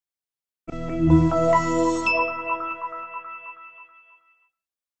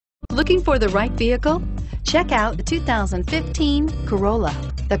Looking for the right vehicle? Check out the 2015 Corolla.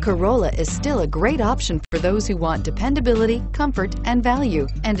 The Corolla is still a great option for those who want dependability, comfort, and value,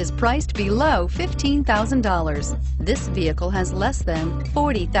 and is priced below $15,000. This vehicle has less than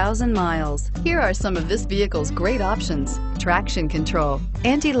 40,000 miles. Here are some of this vehicle's great options: traction control,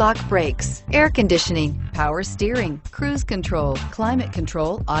 anti-lock brakes, air conditioning, power steering, cruise control, climate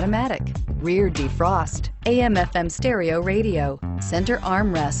control automatic, rear defrost, AM/FM stereo radio, center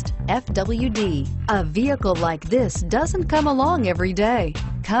armrest, FWD. A vehicle like this doesn't come along every day.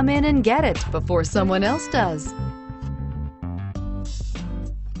 Come in and get it before someone else does.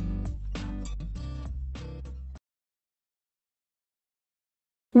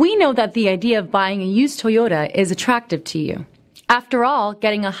 We know that the idea of buying a used Toyota is attractive to you. After all,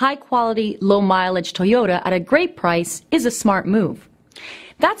 getting a high-quality, low-mileage Toyota at a great price is a smart move.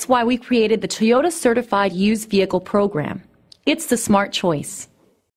 That's why we created the Toyota Certified Used Vehicle Program. It's the smart choice.